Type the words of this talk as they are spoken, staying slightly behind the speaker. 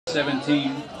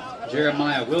17,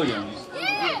 Jeremiah Williams.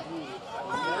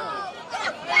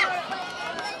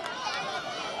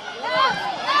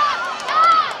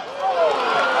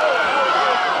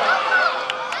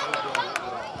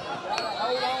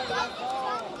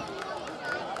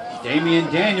 Damian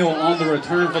Daniel on the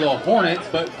return for the Hornets,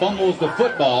 but fumbles the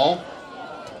football.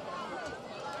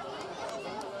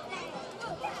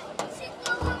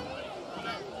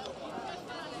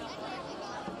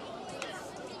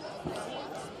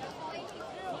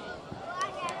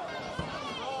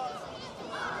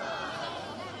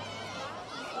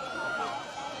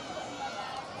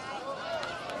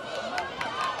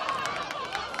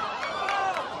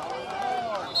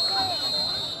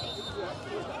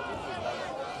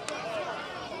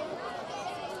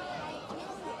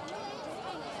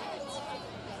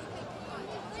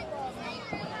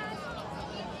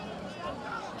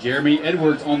 Jeremy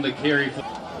Edwards on the carry.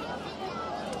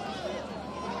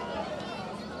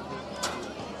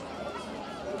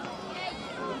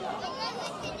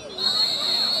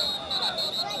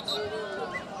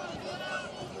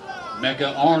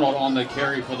 Mecca Arnold on the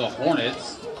carry for the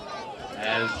Hornets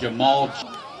as Jamal.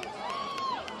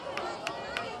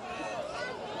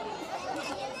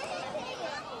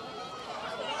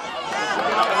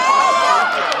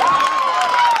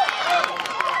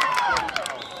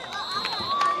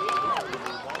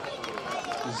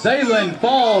 Zaylen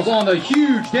falls on the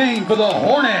huge gain for the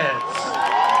Hornets.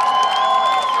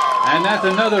 And that's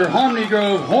another Harmony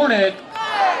Grove Hornet.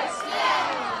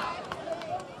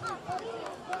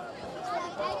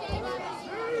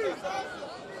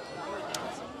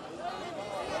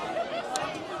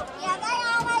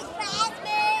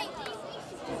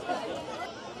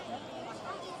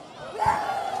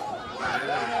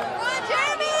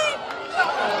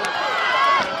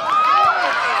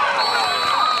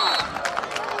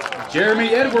 Jeremy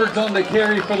Edwards on the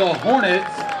carry for the Hornets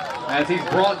as he's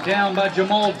brought down by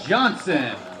Jamal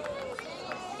Johnson.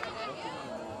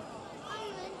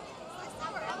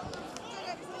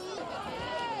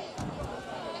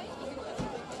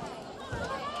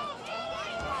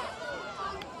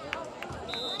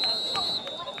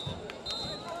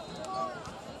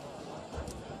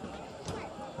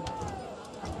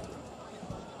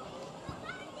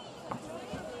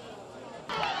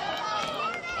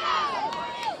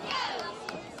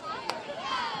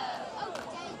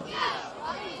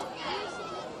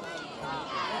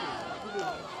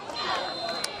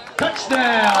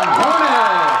 Touchdown,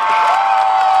 Hornets!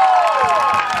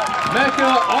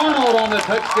 Mecca Arnold on the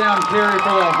touchdown carry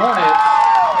for the Hornets.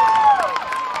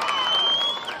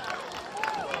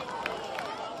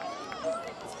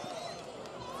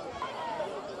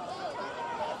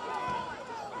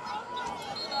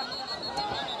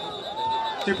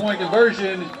 Two-point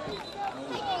conversion.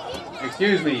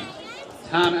 Excuse me.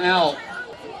 Timeout.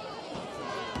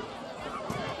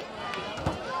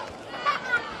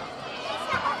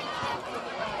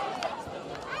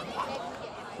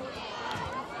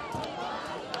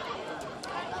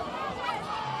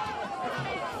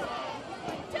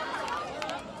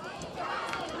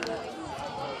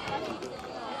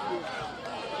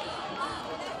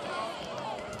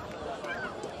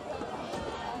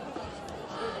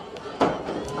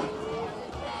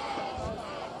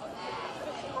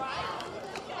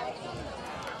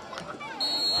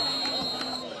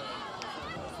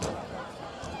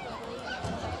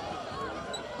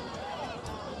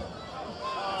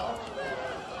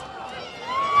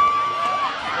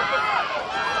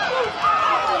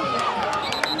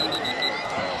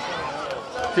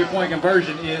 Two-point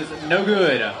conversion is no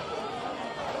good.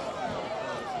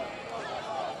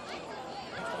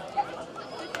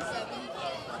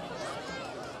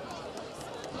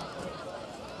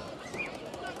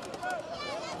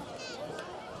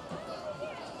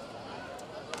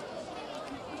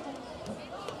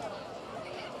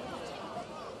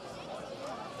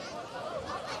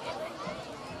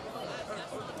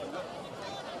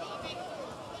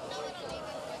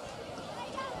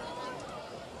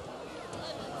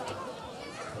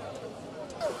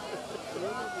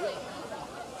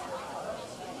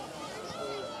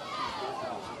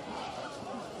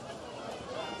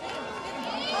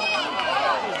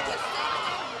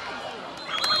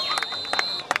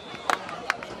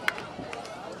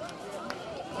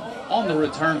 On the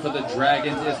return for the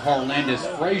Dragons is Harlandis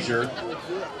Frazier,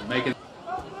 making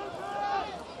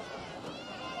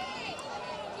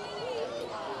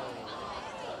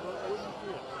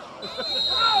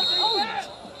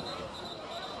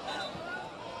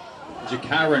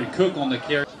Jakyron Cook on the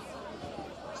carry.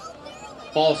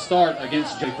 False start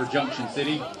against Jay for Junction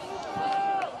City.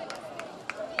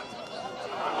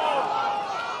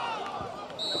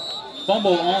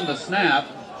 fumble on the snap.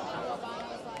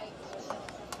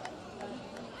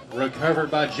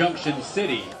 Recovered by Junction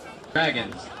City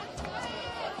Dragons.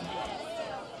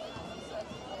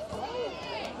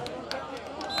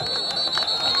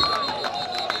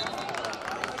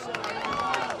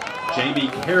 Jamie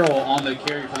Carroll on the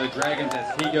carry for the Dragons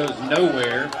as he goes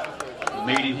nowhere.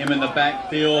 Meeting him in the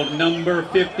backfield, number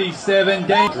 57,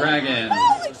 Dragons.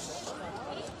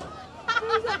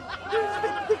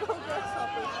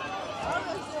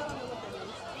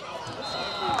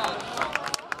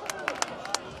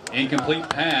 Incomplete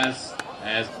pass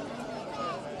as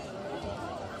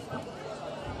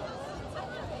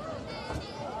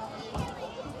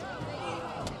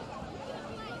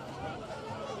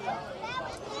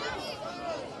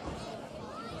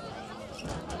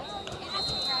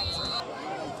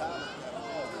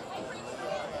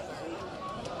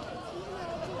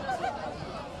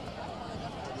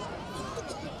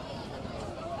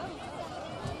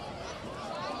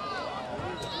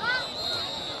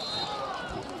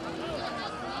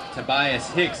Tobias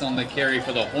Hicks on the carry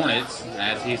for the Hornets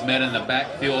as he's met in the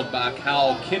backfield by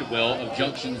Kyle Kidwell of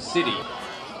Junction City.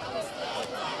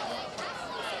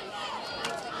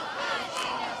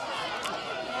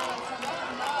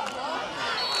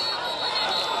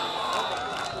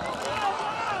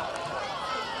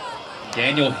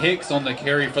 Daniel Hicks on the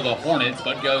carry for the Hornets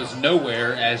but goes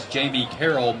nowhere as Jamie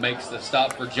Carroll makes the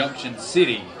stop for Junction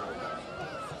City.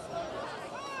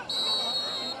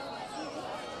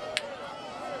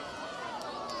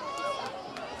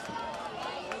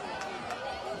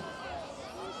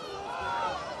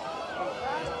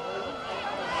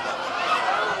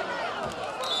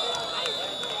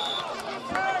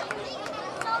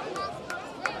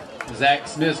 Zach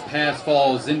Smith's pass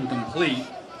falls incomplete.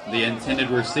 The intended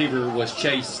receiver was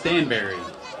Chase Stanberry.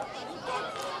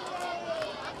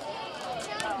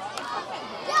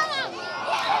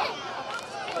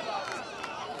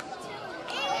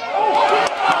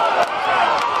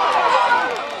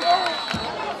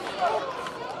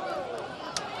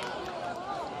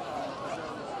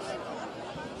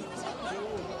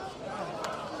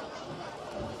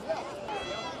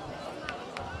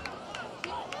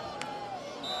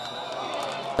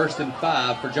 First and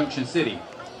 5 for Junction City.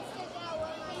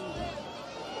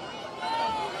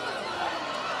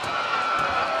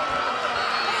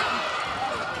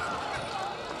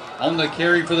 On the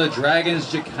carry for the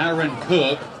Dragons, Jakyron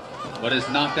Cook, but is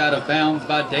knocked out of bounds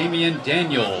by Damian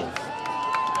Daniel.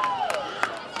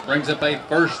 Brings up a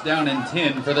first down and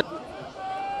 10 for the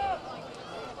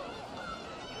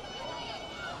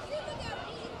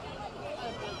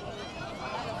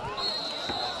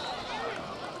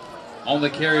On the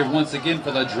carry once again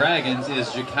for the Dragons is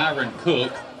Jakyron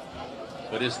Cook,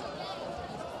 but is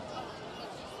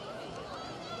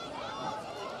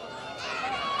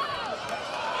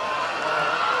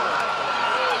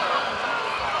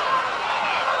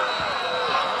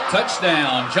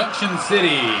touchdown, Junction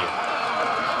City.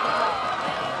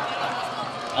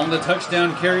 On the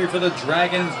touchdown carry for the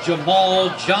Dragons, Jamal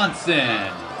Johnson.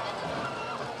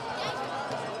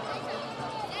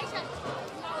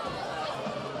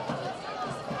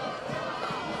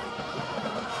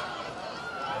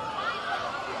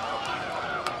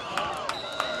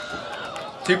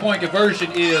 Two-point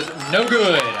conversion is no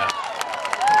good.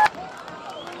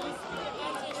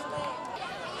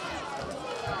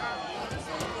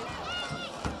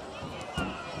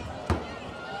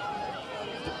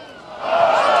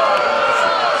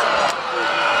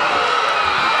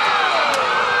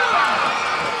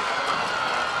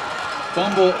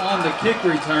 Fumble on the kick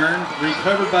return,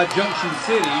 recovered by Junction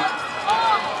City.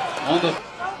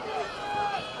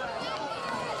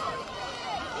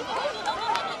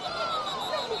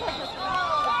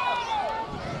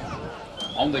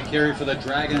 On the carry for the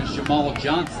Dragons, Jamal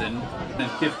Johnson,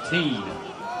 and 15.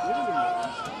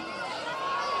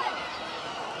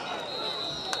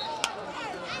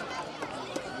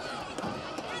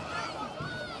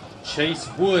 Chase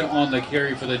Wood on the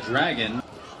carry for the Dragons.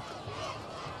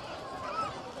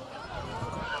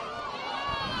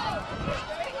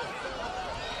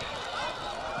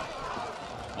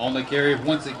 On the carry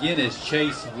once again is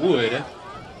Chase Wood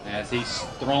as he's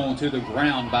thrown to the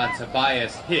ground by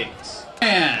Tobias Hicks.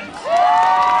 And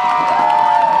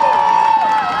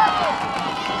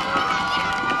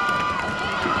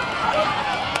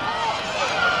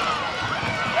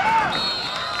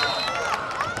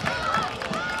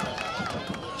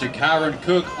Jakyron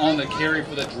Cook on the carry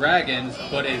for the Dragons,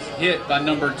 but is hit by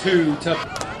number 2 to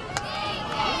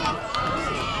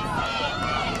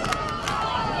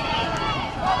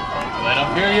let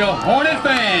them hear you, Hornet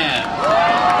fans.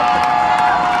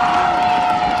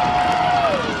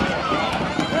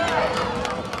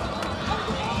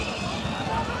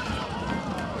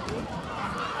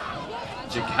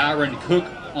 Kyron Cook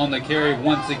on the carry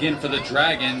once again for the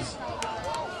Dragons.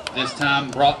 This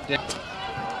time brought down.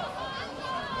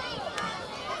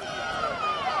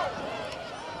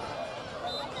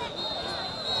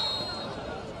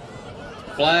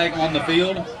 Flag on the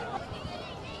field.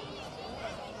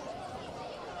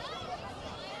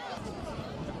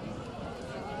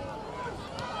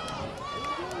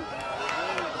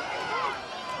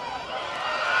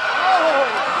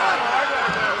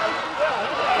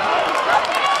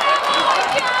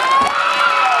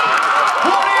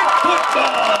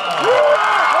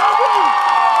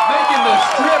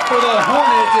 For the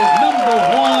Hornets is number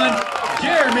 1,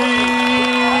 Jeremy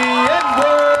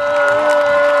Edwards.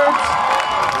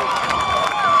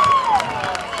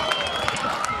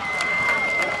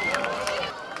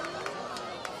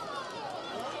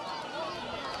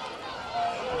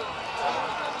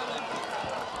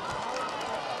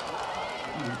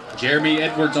 Jeremy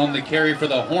Edwards on the carry for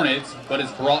the Hornets, but is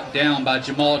brought down by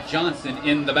Jamal Johnson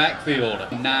in the backfield,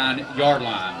 9-yard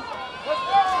line.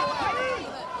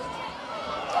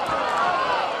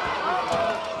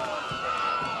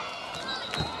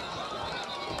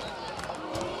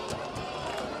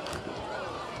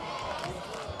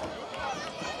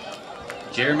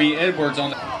 Jeremy Edwards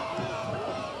on the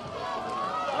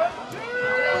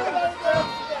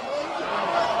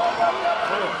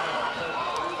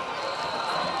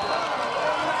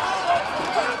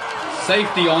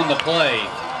safety on the play.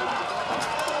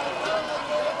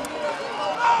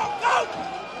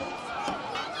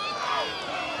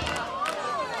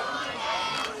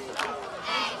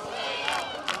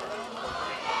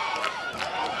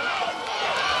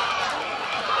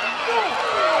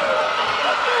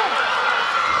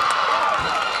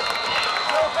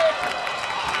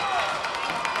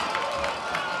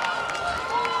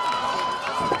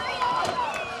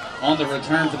 On the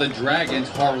return for the Dragons,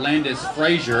 Harlandis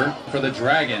Frazier for the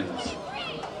Dragons.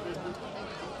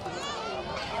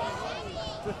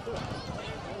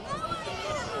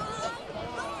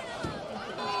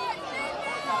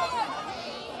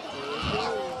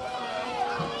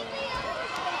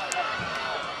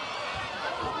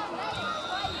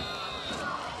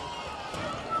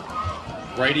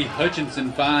 Brady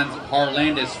Hutchinson finds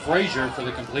Harlandis Frazier for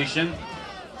the completion.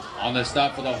 On the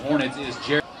stop for the Hornets is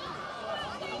Jerry.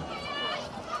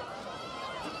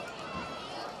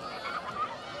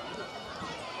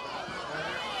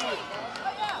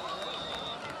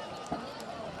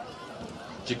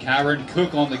 Kyron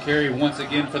Cook on the carry once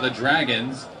again for the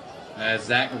Dragons, as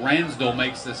Zach Ransdell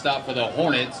makes the stop for the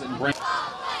Hornets and brings.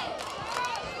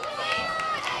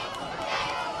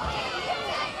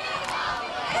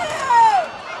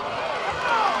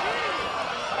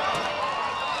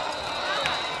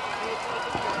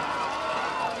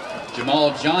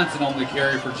 Jamal Johnson on the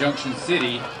carry for Junction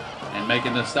City, and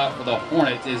making the stop for the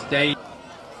Hornets is Dave.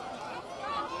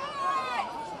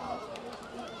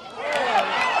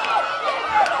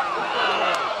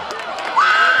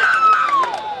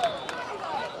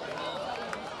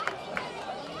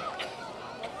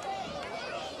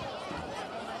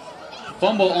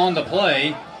 Fumble on the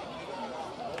play.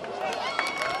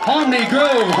 Harmony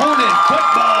Grove Hornet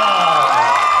football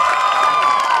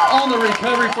on the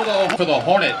recovery for the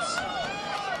Hornets.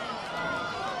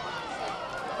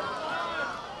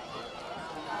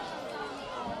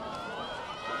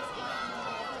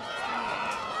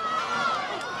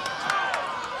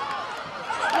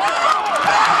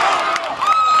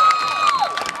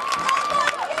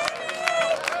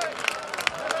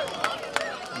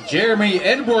 Jeremy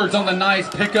Edwards on the nice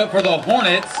pickup for the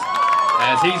Hornets,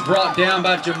 as he's brought down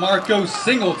by Jamarco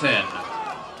Singleton.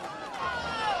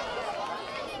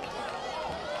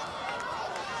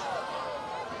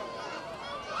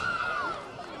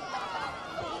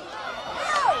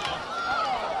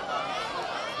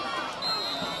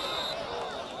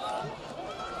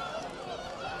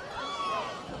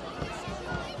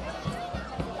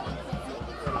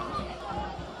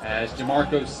 As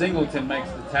Jamarco Singleton makes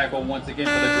the tackle once again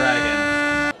for the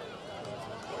Dragons.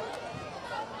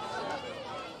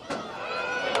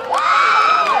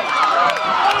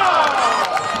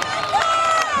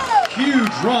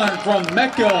 Huge run from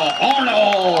Mecca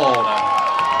Arnold.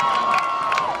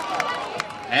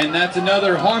 And that's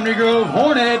another Harmony Grove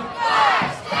Hornet.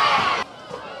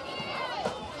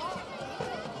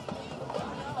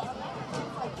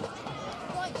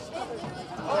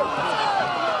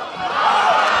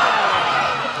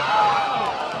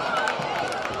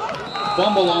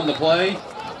 Fumble on the play.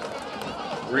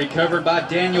 Recovered by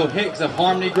Daniel Hicks of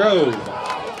Harmony Grove.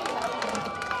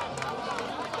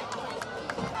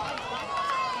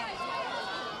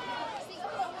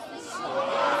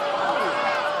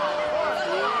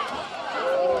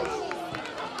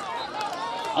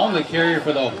 On the carry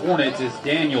for the Hornets is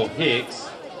Daniel Hicks,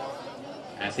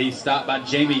 as he's stopped by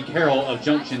Jamie Carroll of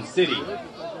Junction City.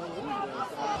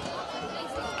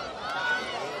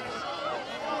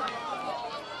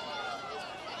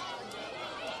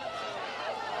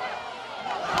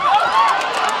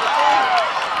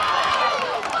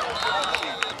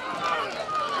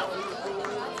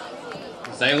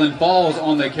 Zaylen Falls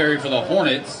on the carry for the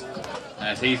Hornets,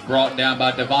 as he's brought down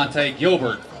by Devontae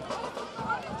Gilbert.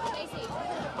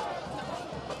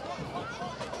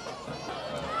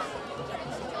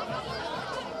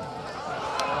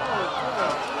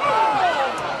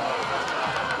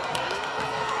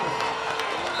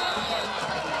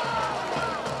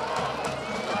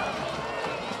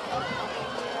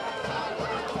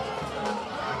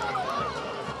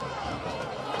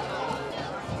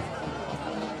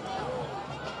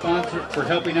 Sponsor for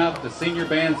helping out the senior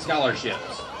band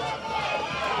scholarships.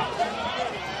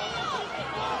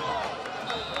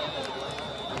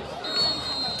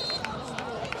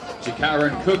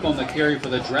 Jakyron Cook on the carry for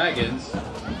the Dragons.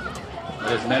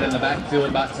 It is met in the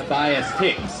backfield by Tobias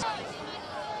Hicks.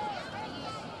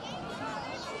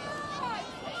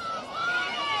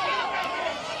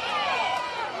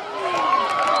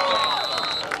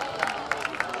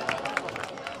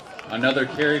 Another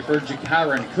carry for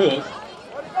Jakyron Cook,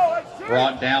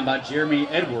 brought down by Jeremy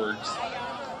Edwards.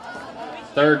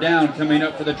 Third down coming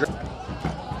up for the Dragons.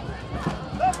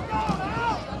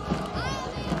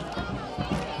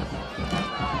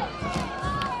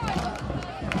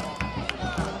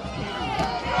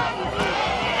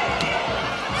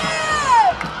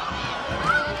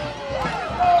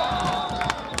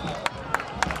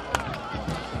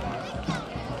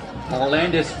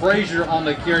 Orlandis Frazier on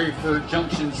the carry for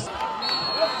Junction's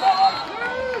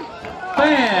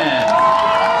band.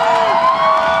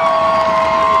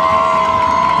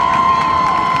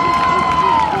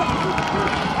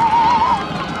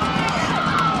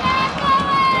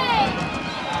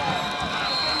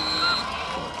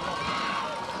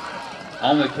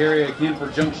 On the carry again for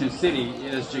Junction City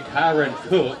is Jakyron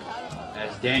Cook,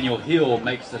 as Daniel Hill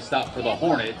makes the stop for the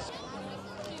Hornets.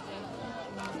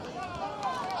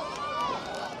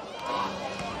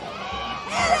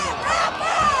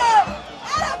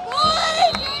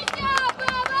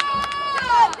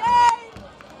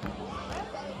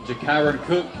 Jakyron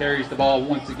Cook carries the ball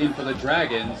once again for the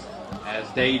Dragons, as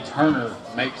Dade Turner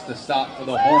makes the stop for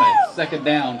the Hornets. Second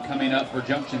down coming up for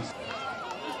Junction.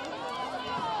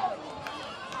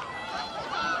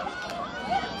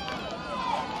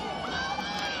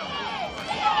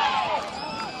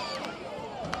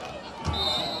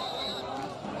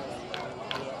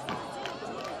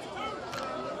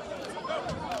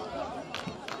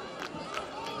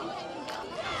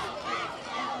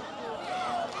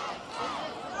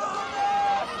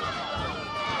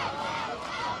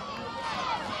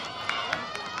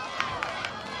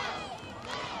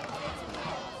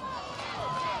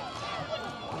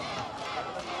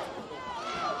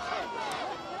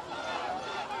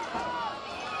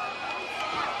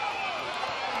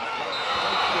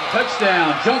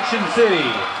 Touchdown, Junction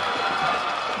City.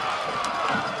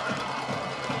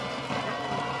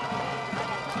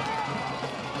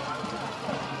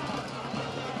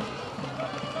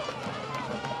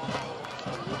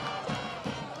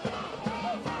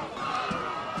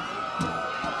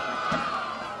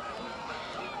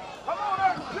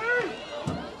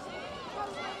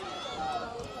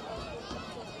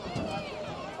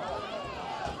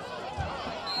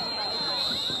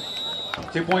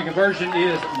 Two-point conversion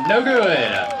is no good.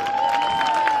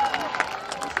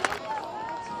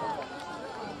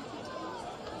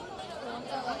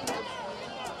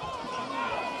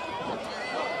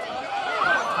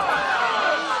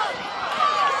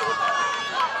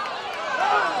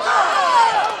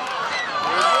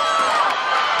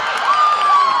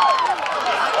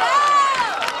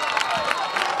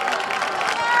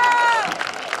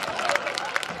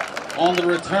 On the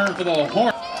return for the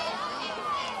Hornets.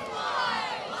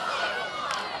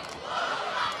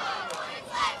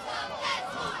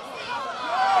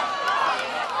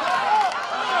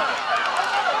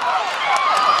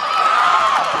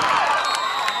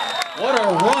 What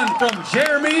a run from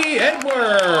Jeremy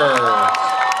Edwards.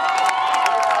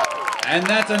 And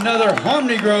that's another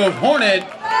Harmony Grove Hornet.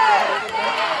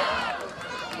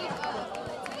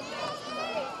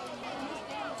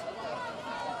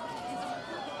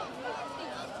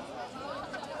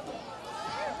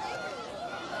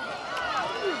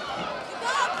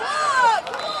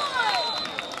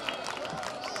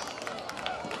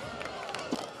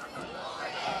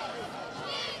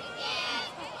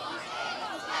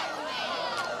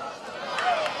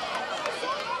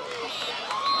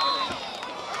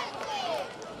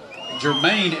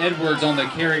 Jermaine Edwards on the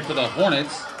carry for the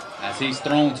Hornets as he's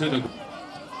thrown to the...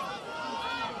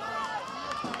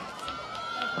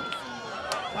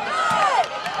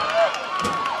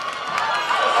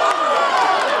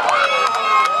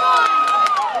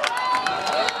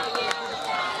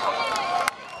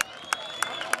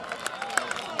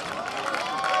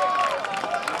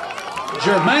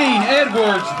 Jermaine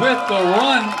Edwards with the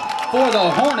run for the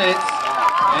Hornets,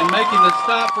 and making the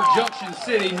stop for Junction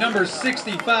City, number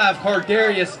 65,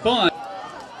 Cardarius Bunn.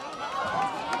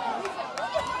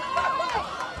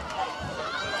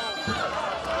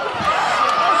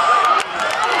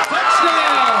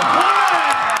 Touchdown!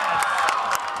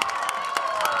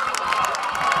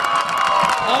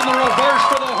 On the reverse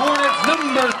for the Hornets,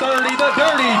 number 30, the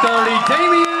Dirty 30,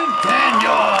 Damian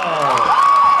Daniel.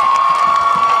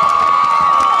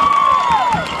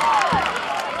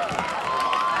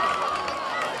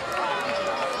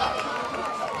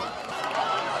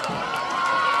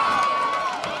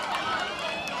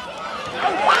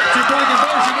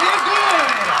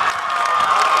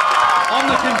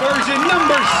 Conversion,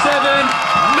 number 7,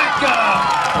 Mecca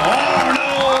Arnold.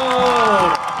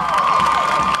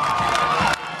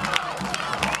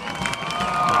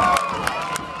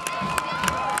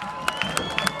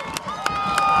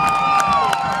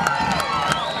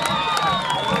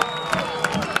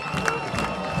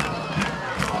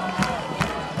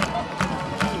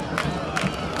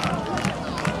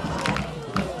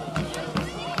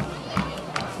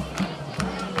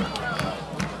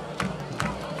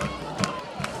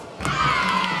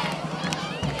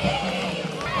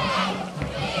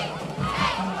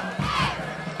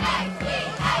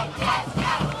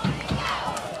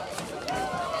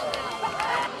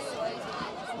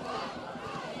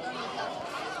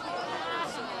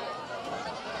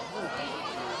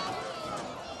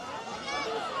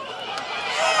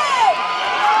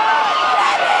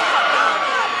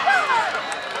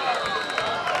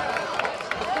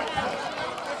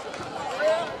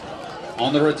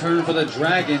 On the return for the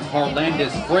Dragons,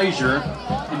 Harlandis Frazier,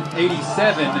 and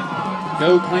 87.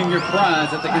 Go claim your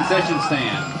prize at the concession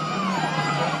stand.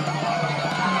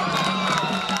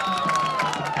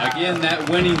 Again, that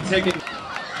winning ticket.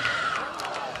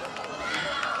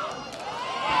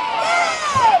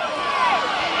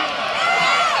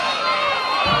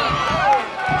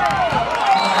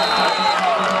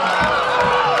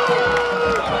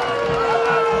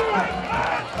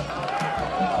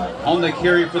 On the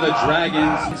carry for the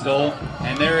Dragons,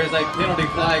 and there is a penalty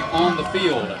flag on the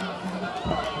field.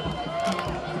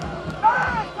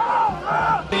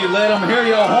 You let them hear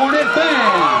you, Hornet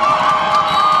fans.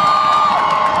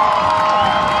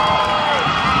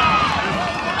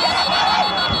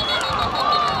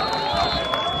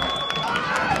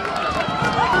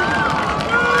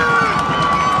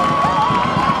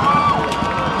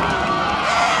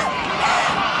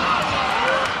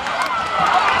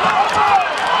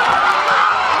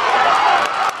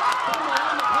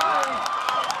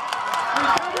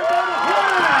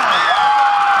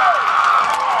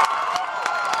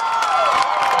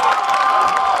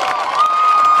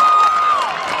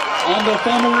 On the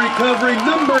fumble recovery,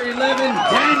 number 11,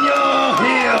 Daniel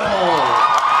Hill.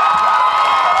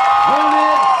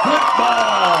 Hornet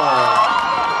football.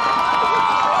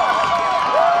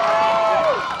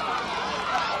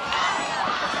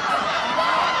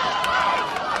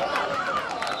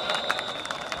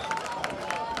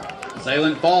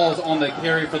 Zaylen Falls on the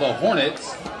carry for the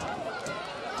Hornets.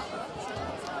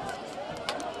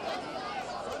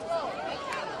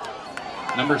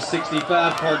 Number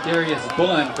 65, Cardarius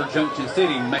Bunn for Junction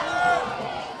City.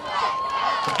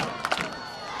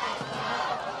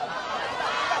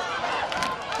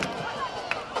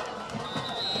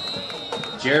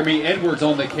 Jeremy Edwards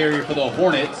on the carry for the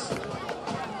Hornets,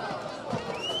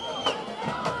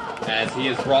 as he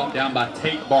is brought down by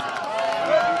Tate Bar.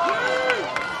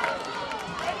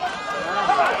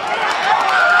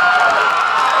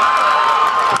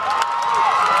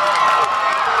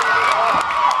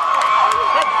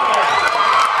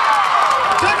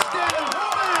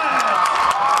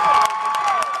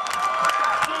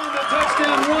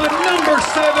 Number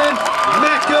 7,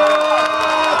 Mecca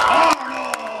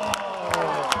Arnold.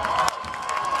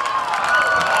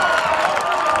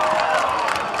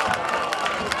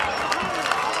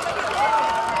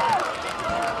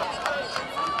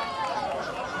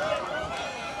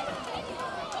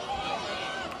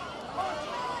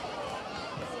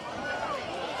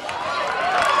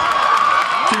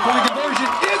 Two-point conversion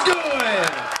is good.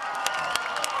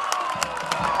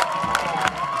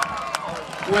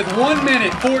 With 1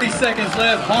 minute, 40 seconds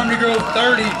left, Harmony Grove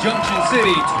 30, Junction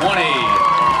City 20.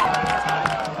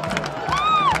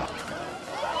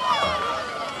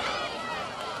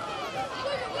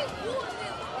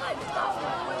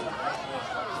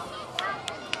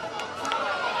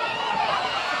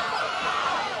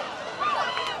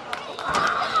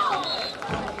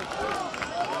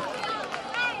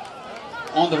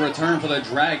 the return for the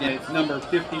Dragon, it's number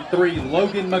 53,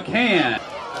 Logan McCann.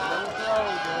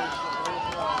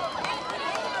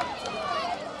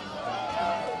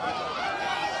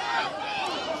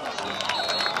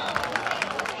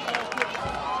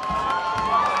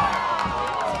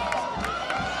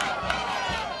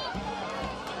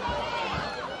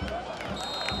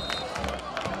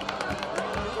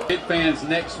 Fans,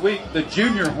 next week the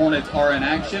Junior Hornets are in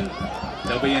action.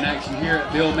 They'll be in action here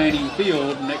at Bill Manning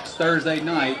Field next Thursday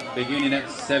night beginning at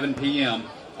 7 p.m.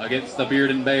 against the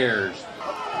Bearden Bears.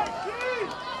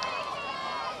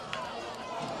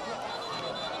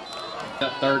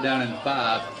 Third down and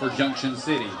 5 for Junction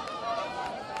City.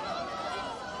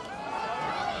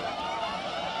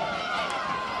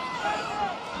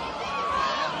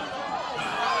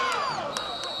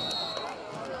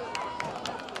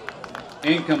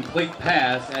 Incomplete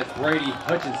pass as Brady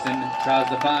Hutchinson tries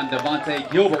to find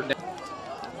Devontae Gilbert.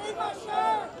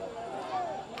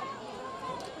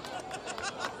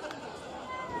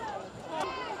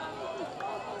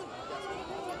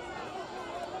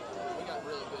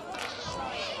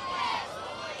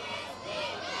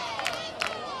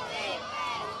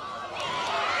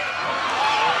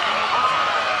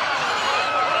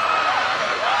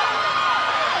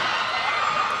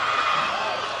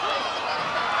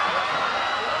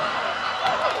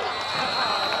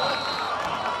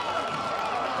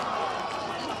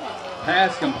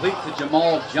 Pass complete to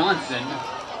Jamal Johnson.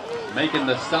 Making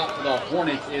the stop for the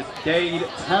Hornets is Dade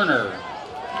Turner.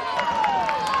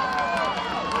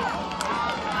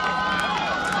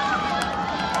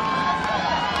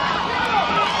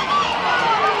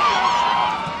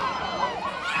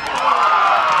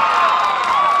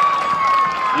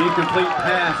 Incomplete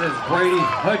pass as Brady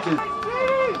Hutchinson.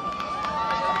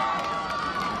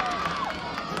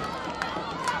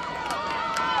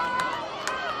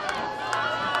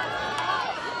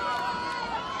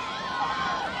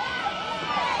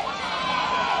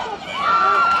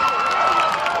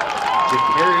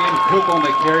 Cook on the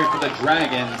carry for the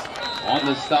Dragons. On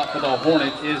the stop for the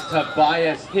Hornets is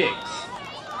Tobias Hicks.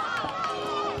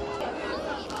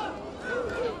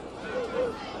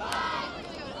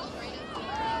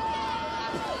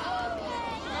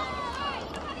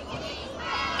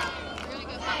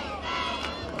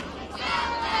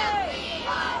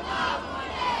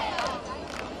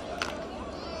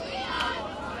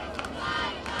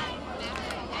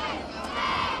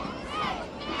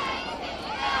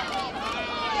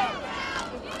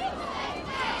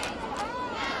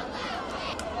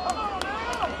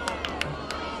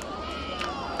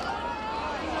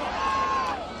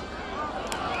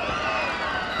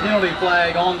 Penalty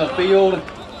flag on the field.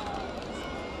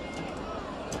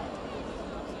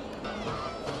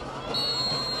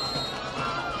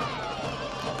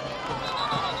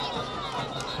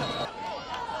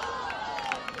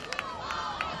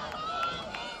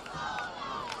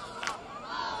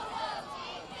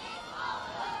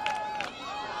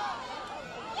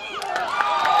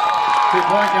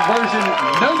 Two-point conversion,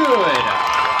 no good.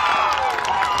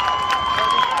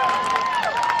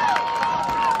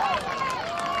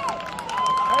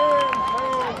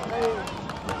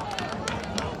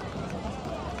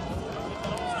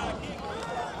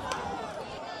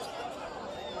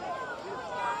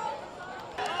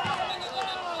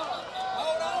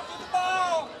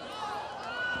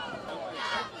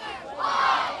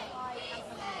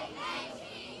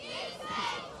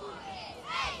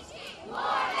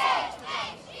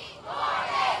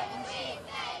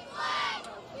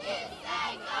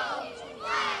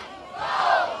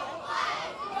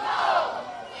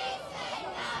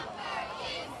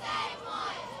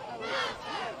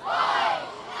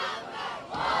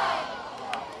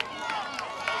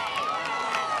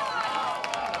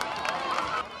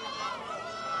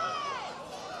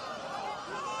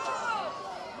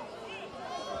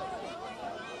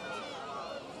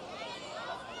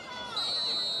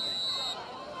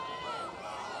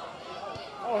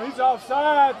 Oh, he's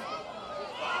offside.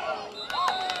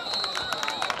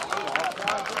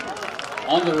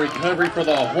 On the recovery for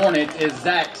the Hornets is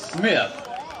Zach Smith.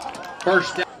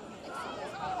 First down.